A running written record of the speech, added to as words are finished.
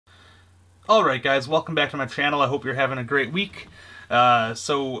Alright guys, welcome back to my channel. I hope you're having a great week.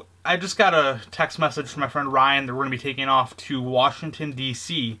 So I just got a text message from my friend Ryan that we're going to be taking off to Washington,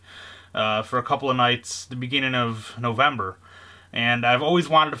 D.C. For a couple of nights, the beginning of November. And I've always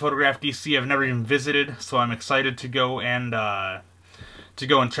wanted to photograph D.C. I've never even visited, so I'm excited to go and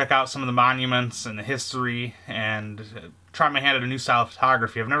check out some of the monuments and the history and try my hand at a new style of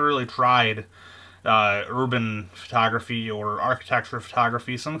photography. I've never really tried urban photography or architecture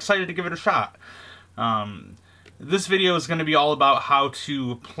photography, so I'm excited to give it a shot. This video is going to be all about how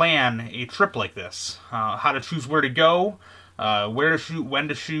to plan a trip like this, how to choose where to go, where to shoot, when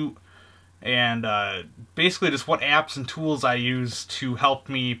to shoot, and basically just what apps and tools I use to help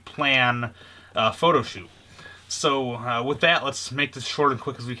me plan a photo shoot. So with that, let's make this short and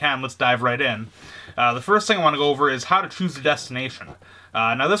quick as we can. Let's dive right in. The first thing I want to go over is how to choose a destination.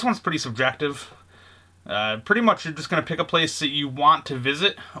 Now this one's pretty subjective. Pretty much you're just going to pick a place that you want to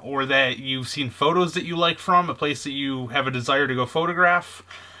visit or that you've seen photos that you like from, a place that you have a desire to go photograph.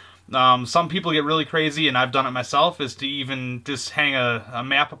 Some people get really crazy, and I've done it myself, is to even just hang a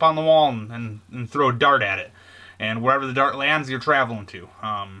map up on the wall and throw a dart at it. And wherever the dart lands, you're traveling to.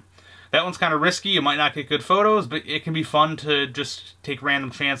 That one's kind of risky. You might not get good photos, but it can be fun to just take random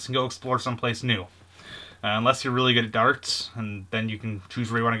chance and go explore someplace new. Unless you're really good at darts, and then you can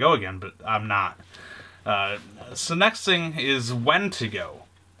choose where you want to go again, but I'm not. So next thing is when to go.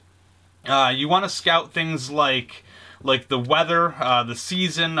 You want to scout things like the weather, the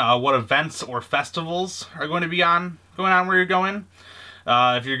season, what events or festivals are going on where you're going.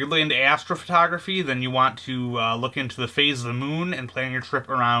 If you're really into astrophotography, then you want to look into the phase of the moon and plan your trip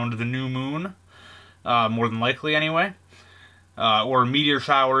around the new moon, more than likely anyway. Or meteor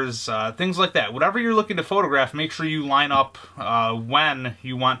showers, things like that. Whatever you're looking to photograph, make sure you line up when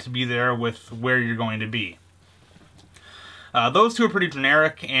you want to be there with where you're going to be. Those two are pretty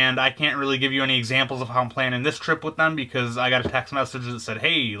generic, and I can't really give you any examples of how I'm planning this trip with them because I got a text message that said,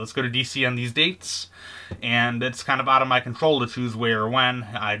 hey, let's go to DC on these dates, and it's kind of out of my control to choose where or when.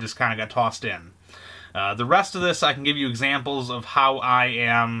 I just kind of got tossed in. The rest of this, I can give you examples of how I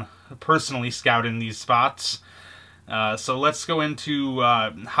am personally scouting these spots. So let's go into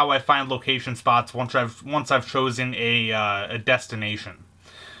how I find location spots once I've chosen a destination.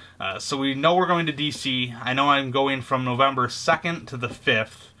 So we know we're going to DC. I know I'm going from November 2nd to the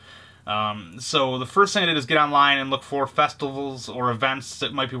 5th. So the first thing I did is get online and look for festivals or events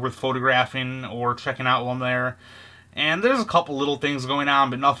that might be worth photographing or checking out while I'm there. And there's a couple little things going on,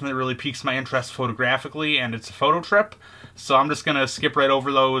 but nothing that really piques my interest photographically, and it's a photo trip. So I'm just going to skip right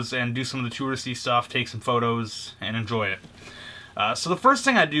over those and do some of the touristy stuff, take some photos, and enjoy it. So the first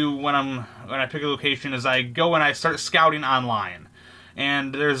thing I do when I pick a location is I go and I start scouting online.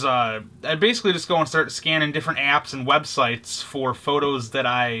 And I basically just go and start scanning different apps and websites for photos that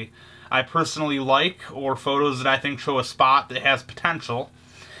I personally like, or photos that I think show a spot that has potential.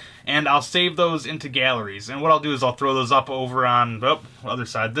 And I'll save those into galleries. And what I'll do is I'll throw those up over on this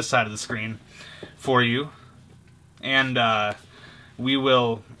side of the screen for you. And I'll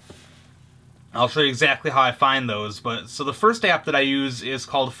show you exactly how I find those. So the first app that I use is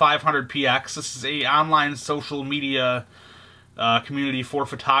called 500px. This is an online social media community for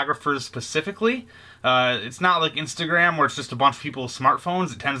photographers specifically. It's not like Instagram where it's just a bunch of people with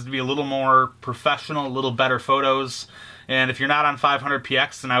smartphones. It tends to be a little more professional, a little better photos. And if you're not on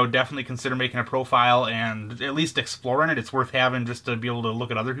 500px, then I would definitely consider making a profile and at least exploring it. It's worth having just to be able to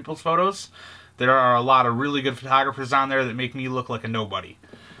look at other people's photos. There are a lot of really good photographers on there that make me look like a nobody,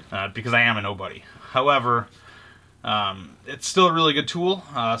 because I am a nobody. However, it's still a really good tool,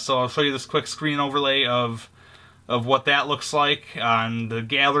 so I'll show you this quick screen overlay of what that looks like. The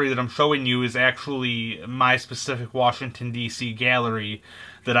gallery that I'm showing you is actually my specific Washington, D.C. gallery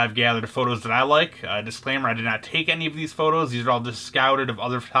that I've gathered photos that I like. Disclaimer, I did not take any of these photos. These are all just scouted of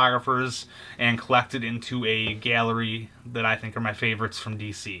other photographers and collected into a gallery that I think are my favorites from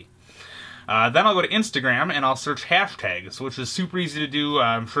D.C. Then I'll go to Instagram and I'll search hashtags, which is super easy to do.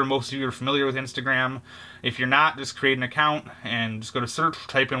 I'm sure most of you are familiar with Instagram. If you're not, just create an account and just go to search,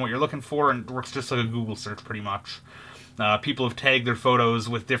 type in what you're looking for, and it works just like a Google search pretty much. People have tagged their photos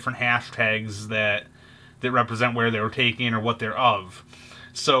with different hashtags that represent where they were taken or what they're of.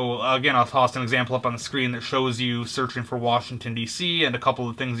 So again, I'll toss an example up on the screen that shows you searching for Washington, D.C. and a couple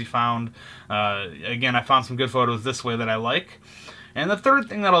of things you found. Again, I found some good photos this way that I like. And the third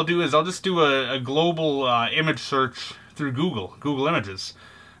thing that I'll do is I'll just do a global image search through Google Images.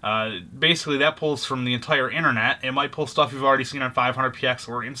 Basically, that pulls from the entire internet. It might pull stuff you've already seen on 500px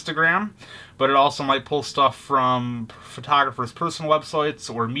or Instagram, but it also might pull stuff from photographers' personal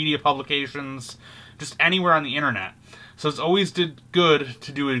websites or media publications, just anywhere on the internet. So it's always good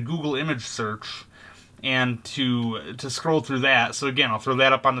to do a Google image search and to scroll through that. So again, I'll throw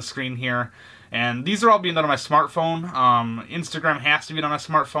that up on the screen here. And these are all being done on my smartphone. Instagram has to be done on a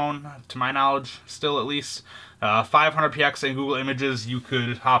smartphone, to my knowledge, still at least. 500px and Google Images, you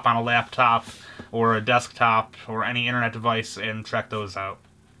could hop on a laptop or a desktop or any internet device and check those out.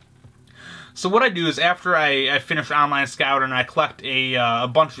 So what I do is after I finish Online Scout and I collect a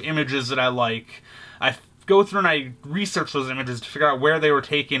bunch of images that I like, I go through and I research those images to figure out where they were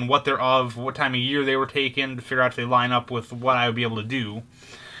taken, what they're of, what time of year they were taken, to figure out if they line up with what I would be able to do.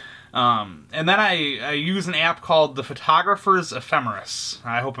 And then I use an app called the Photographer's Ephemeris.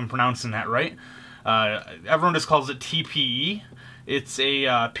 I hope I'm pronouncing that right. Everyone just calls it TPE. It's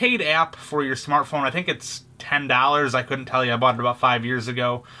a paid app for your smartphone. I think it's $10. I couldn't tell you. I bought it about 5 years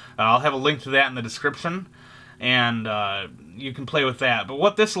ago. I'll have a link to that in the description, and you can play with that. But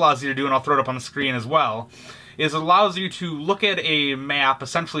what this allows you to do, and I'll throw it up on the screen as well, is it allows you to look at a map,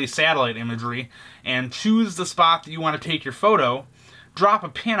 essentially satellite imagery, and choose the spot that you want to take your photo, drop a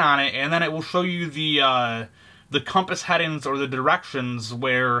pin on it, and then it will show you the compass headings or the directions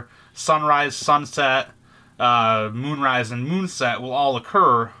where sunrise, sunset, moonrise, and moonset will all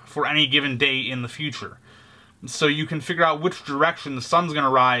occur for any given day in the future. So you can figure out which direction the sun's going to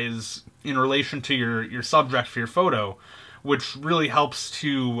rise in relation to your subject for your photo, which really helps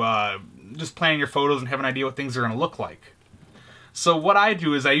to just plan your photos and have an idea what things are going to look like. So what I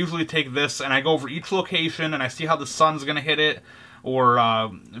do is I usually take this and I go over each location and I see how the sun's going to hit it, or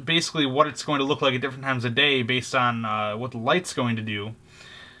basically what it's going to look like at different times of day based on what the light's going to do.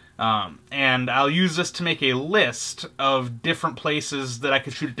 And I'll use this to make a list of different places that I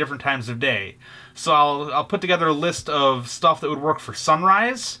could shoot at different times of day. So I'll put together a list of stuff that would work for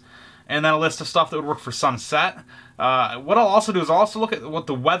sunrise, and then a list of stuff that would work for sunset. What I'll also do is I'll also look at what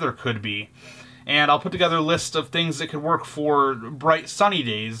the weather could be. And I'll put together a list of things that could work for bright sunny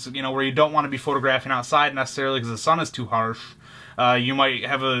days, you know, where you don't want to be photographing outside necessarily because the sun is too harsh. You might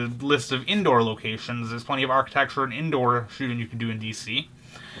have a list of indoor locations. There's plenty of architecture and indoor shooting you can do in DC.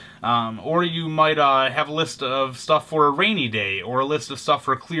 Or you might have a list of stuff for a rainy day, or a list of stuff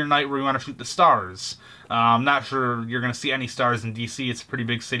for a clear night where you want to shoot the stars. I'm not sure you're going to see any stars in DC. It's a pretty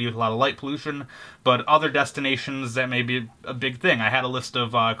big city with a lot of light pollution, but other destinations, that may be a big thing. I had a list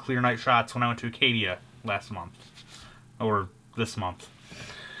of clear night shots when I went to Acadia last month, or this month.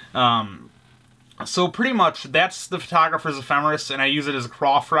 So pretty much that's the Photographer's Ephemeris, and I use it as a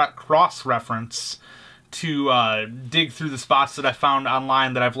cross-reference to dig through the spots that I found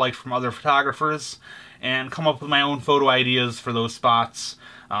online that I've liked from other photographers and come up with my own photo ideas for those spots.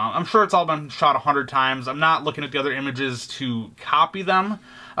 I'm sure it's all been shot 100 times. I'm not looking at the other images to copy them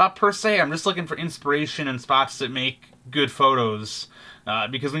per se. I'm just looking for inspiration and spots that make good photos.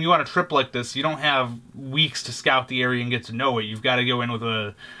 Because when you want a trip like this, you don't have weeks to scout the area and get to know it. You've got to go in with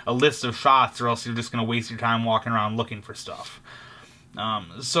a list of shots, or else you're just going to waste your time walking around looking for stuff.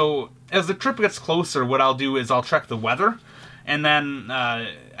 So as the trip gets closer, what I'll do is I'll check the weather, and then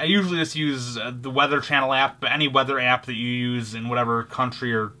I usually just use the Weather Channel app. Any weather app that you use in whatever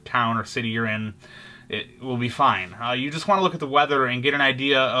country or town or city you're in, it will be fine. You just want to look at the weather and get an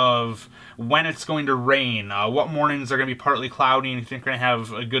idea of when it's going to rain, what mornings are going to be partly cloudy and you think you're going to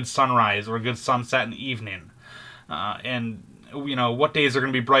have a good sunrise or a good sunset in the evening, and you know what days are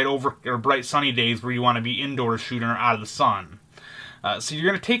going to be bright sunny days where you want to be indoors shooting or out of the sun. So you're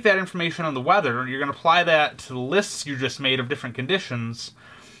going to take that information on the weather, you're going to apply that to the lists you just made of different conditions,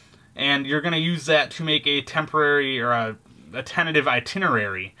 and you're going to use that to make a temporary or a tentative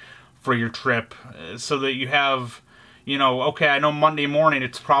itinerary for your trip, so that you have, you know, okay, I know Monday morning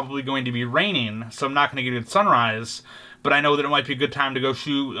it's probably going to be raining, so I'm not going to get a good sunrise, but I know that it might be a good time to go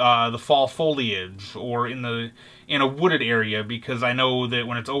shoot the fall foliage, or in a wooded area, because I know that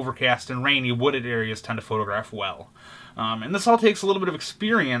when it's overcast and rainy, wooded areas tend to photograph well. And this all takes a little bit of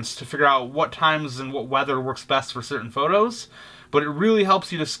experience to figure out what times and what weather works best for certain photos, but it really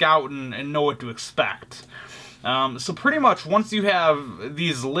helps you to scout and know what to expect. So pretty much once you have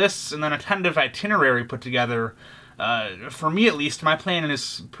these lists and then a tentative itinerary put together, for me at least, my plan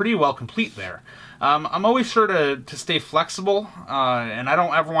is pretty well complete there. I'm always sure to stay flexible, and I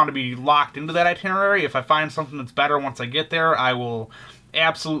don't ever want to be locked into that itinerary. If I find something that's better once I get there, I will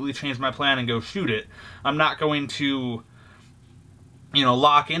absolutely change my plan and go shoot it. I'm not going to, you know,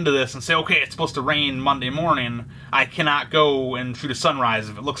 lock into this and say, okay, it's supposed to rain Monday morning, I cannot go and shoot a sunrise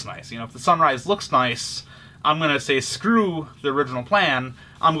if it looks nice. You know, if the sunrise looks nice, I'm going to say screw the original plan,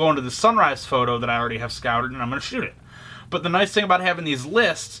 I'm going to the sunrise photo that I already have scouted and I'm going to shoot it. But the nice thing about having these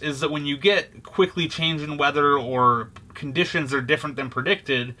lists is that when you get quickly changing weather or conditions that are different than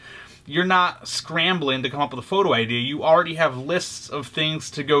predicted, you're not scrambling to come up with a photo idea. You already have lists of things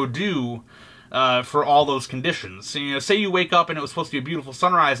to go do for all those conditions. So, you know, say you wake up and it was supposed to be a beautiful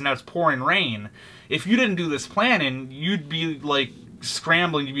sunrise and now it's pouring rain. If you didn't do this planning, you'd be like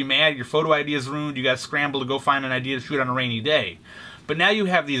scrambling, you'd be mad, your photo idea's ruined, you gotta scramble to go find an idea to shoot on a rainy day. But now you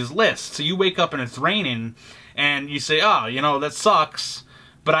have these lists, so you wake up and it's raining, and you say, oh, you know, that sucks,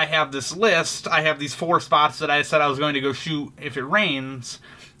 but I have this list, I have these 4 spots that I said I was going to go shoot if it rains,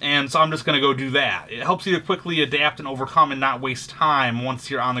 and so I'm just going to go do that. It helps you to quickly adapt and overcome and not waste time once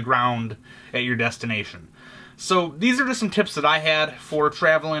you're on the ground at your destination. So these are just some tips that I had for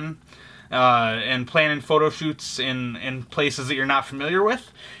traveling and planning photo shoots in places that you're not familiar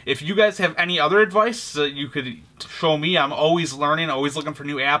with. If you guys have any other advice that you could show me, I'm always learning, always looking for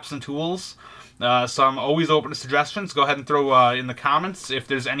new apps and tools. So I'm always open to suggestions. Go ahead and throw in the comments if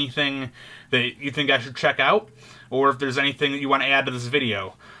there's anything that you think I should check out, or if there's anything that you want to add to this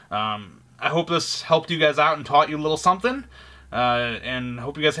video. I hope this helped you guys out and taught you a little something, and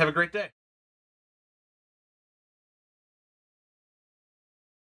hope you guys have a great day.